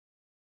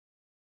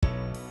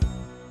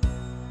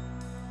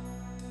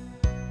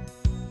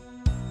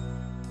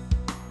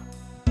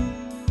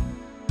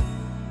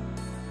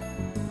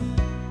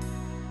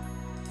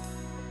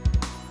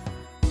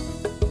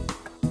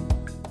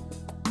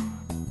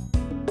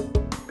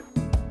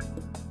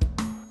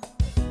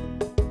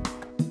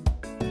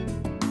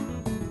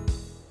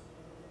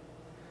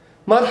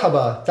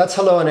Marhaba, that's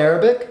hello in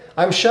Arabic.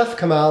 I'm Chef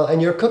Kamal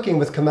and you're cooking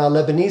with Kamal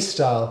Lebanese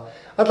style.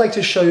 I'd like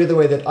to show you the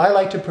way that I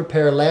like to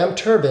prepare lamb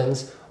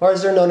turbans, or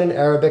as they're known in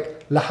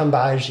Arabic, Lahm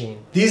Ajeen.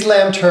 These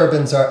lamb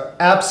turbans are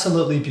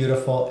absolutely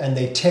beautiful and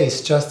they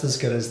taste just as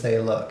good as they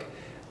look.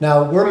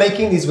 Now we're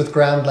making these with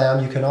ground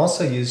lamb. You can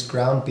also use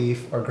ground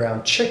beef or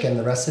ground chicken.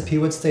 The recipe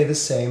would stay the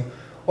same.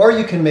 Or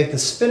you can make the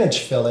spinach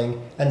filling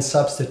and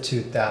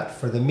substitute that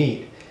for the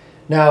meat.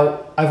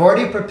 Now, I've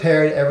already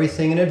prepared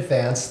everything in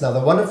advance. Now, the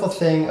wonderful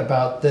thing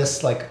about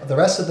this, like the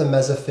rest of the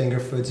meze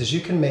finger foods, is you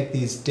can make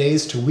these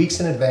days to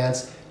weeks in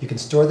advance. You can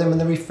store them in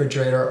the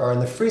refrigerator or in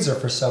the freezer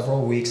for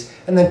several weeks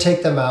and then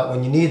take them out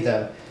when you need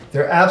them.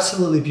 They're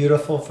absolutely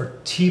beautiful for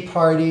tea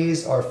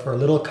parties or for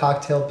little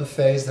cocktail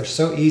buffets. They're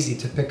so easy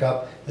to pick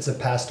up as a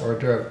past hors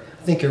d'oeuvre.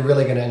 I think you're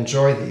really going to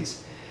enjoy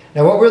these.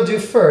 Now, what we'll do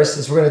first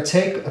is we're going to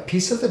take a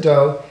piece of the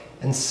dough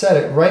and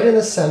set it right in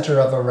the center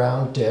of a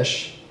round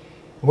dish.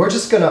 We're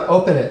just going to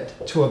open it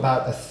to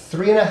about a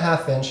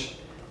 3.5 inch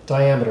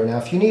diameter. Now,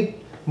 if you need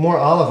more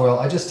olive oil,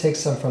 I just take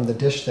some from the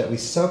dish that we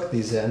soaked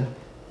these in,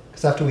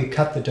 because after we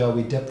cut the dough,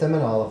 we dip them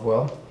in olive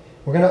oil.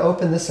 We're going to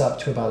open this up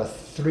to about a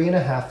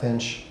 3.5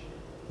 inch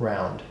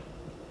round.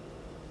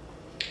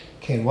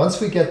 Okay, and once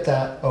we get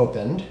that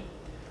opened,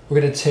 we're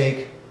going to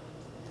take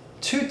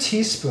 2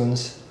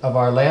 teaspoons of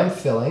our lamb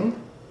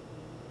filling.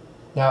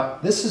 Now,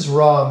 this is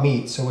raw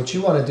meat, so what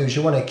you want to do is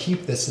you want to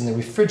keep this in the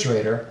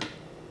refrigerator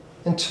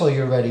until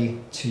you're ready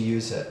to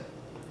use it.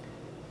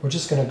 We're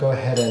just going to go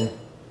ahead and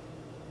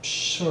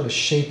sort of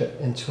shape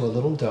it into a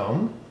little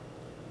dome.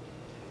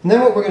 And then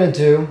what we're going to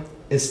do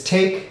is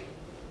take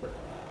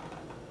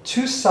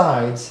 2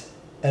 sides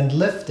and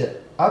lift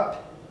it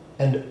up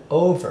and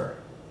over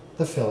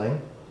the filling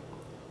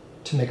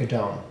to make a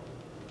dome.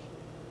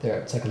 There,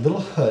 it's like a little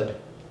hood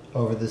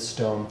over this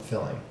dome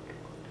filling.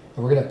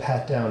 And we're going to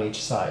pat down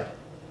each side.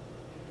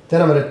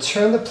 Then I'm going to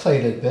turn the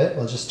plate a bit.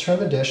 We'll just turn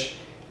the dish,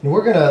 and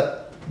we're going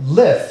to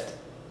lift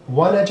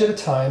one edge at a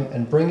time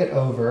and bring it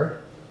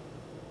over,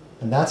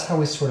 and that's how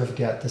we sort of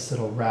get this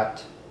little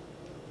wrapped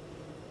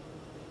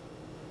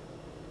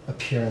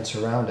appearance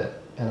around it.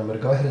 And I'm going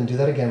to go ahead and do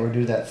that again. We're going to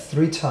do that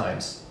 3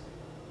 times.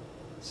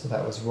 So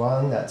that was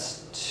 1,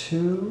 that's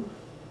 2,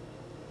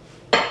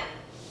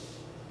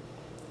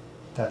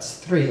 that's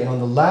 3. And on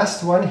the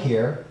last one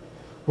here,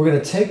 we're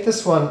going to take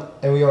this one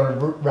and we want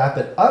to wrap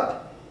it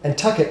up and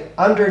tuck it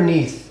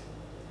underneath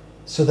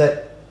so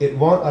that it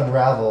won't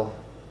unravel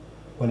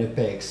when it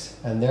bakes.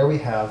 And there we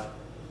have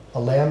a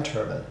lamb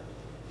turban.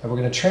 And we're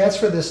going to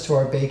transfer this to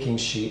our baking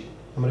sheet.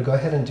 I'm going to go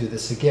ahead and do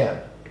this again.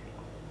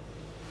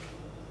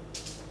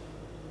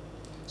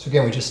 So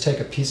again, we just take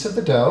a piece of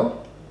the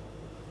dough.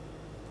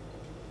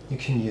 You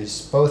can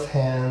use both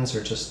hands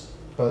or just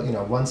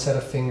one set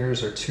of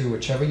fingers or 2,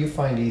 whichever you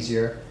find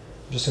easier.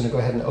 I'm just going to go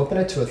ahead and open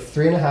it to a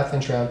 3.5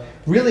 inch round.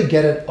 Really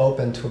get it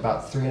open to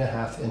about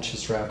 3.5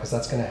 inches round, because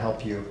that's going to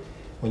help you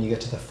when you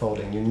get to the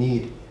folding. You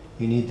need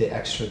the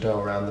extra dough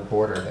around the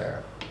border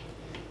there.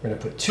 We're going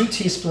to put 2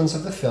 teaspoons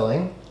of the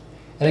filling.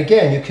 And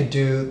again, you could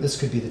do, this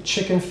could be the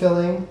chicken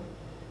filling,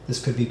 this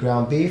could be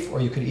ground beef,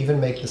 or you could even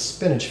make the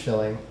spinach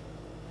filling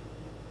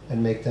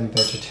and make them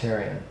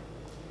vegetarian.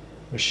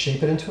 We'll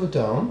shape it into a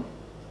dome.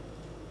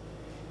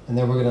 And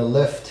then we're going to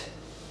lift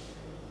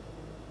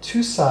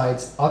 2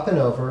 sides up and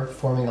over,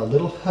 forming a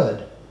little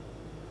hood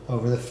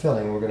over the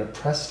filling. We're going to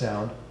press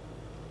down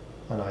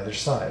on either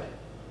side,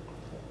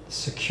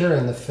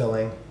 securing the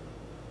filling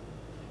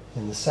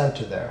in the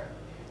center there.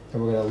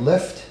 And we're going to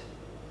lift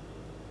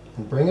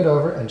and bring it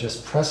over and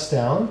just press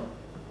down.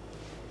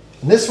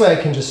 And this way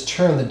I can just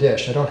turn the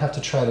dish. I don't have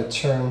to try to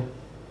turn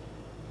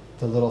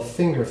the little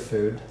finger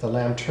food, the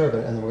lamb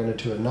turban. And then we're going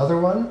to do another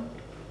one.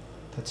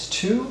 That's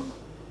 2,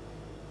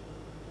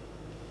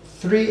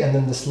 3, and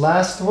then this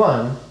last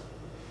one,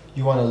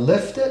 you want to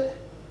lift it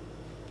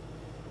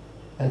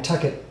and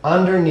tuck it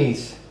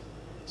underneath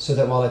so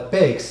that while it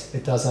bakes,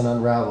 it doesn't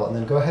unravel. And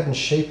then go ahead and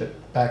shape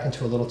it back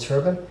into a little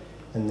turban,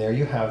 and there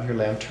you have your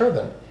lamb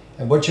turban.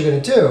 And what you're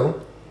going to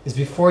do is,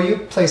 before you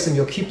place them,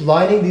 you'll keep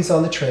lining these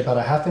on the tray about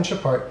a 1/2 inch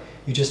apart.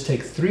 You just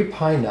take 3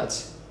 pine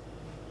nuts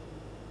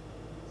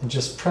and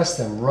just press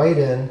them right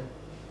in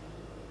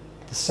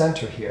the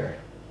center here.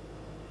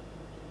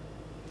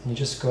 And you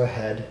just go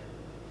ahead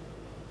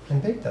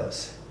and bake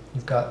those.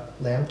 You've got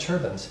lamb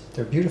turbans.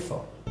 They're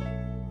beautiful.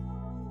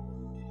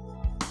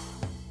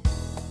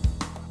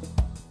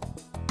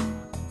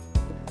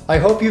 I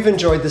hope you've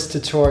enjoyed this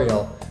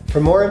tutorial. For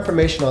more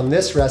information on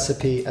this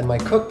recipe and my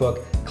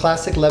cookbook,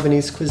 Classic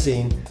Lebanese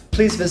Cuisine,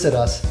 please visit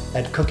us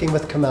at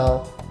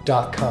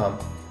cookingwithkamal.com.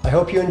 I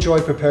hope you enjoy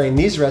preparing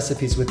these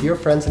recipes with your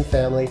friends and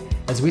family.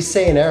 As we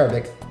say in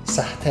Arabic,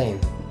 sahtain,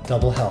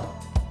 double hell.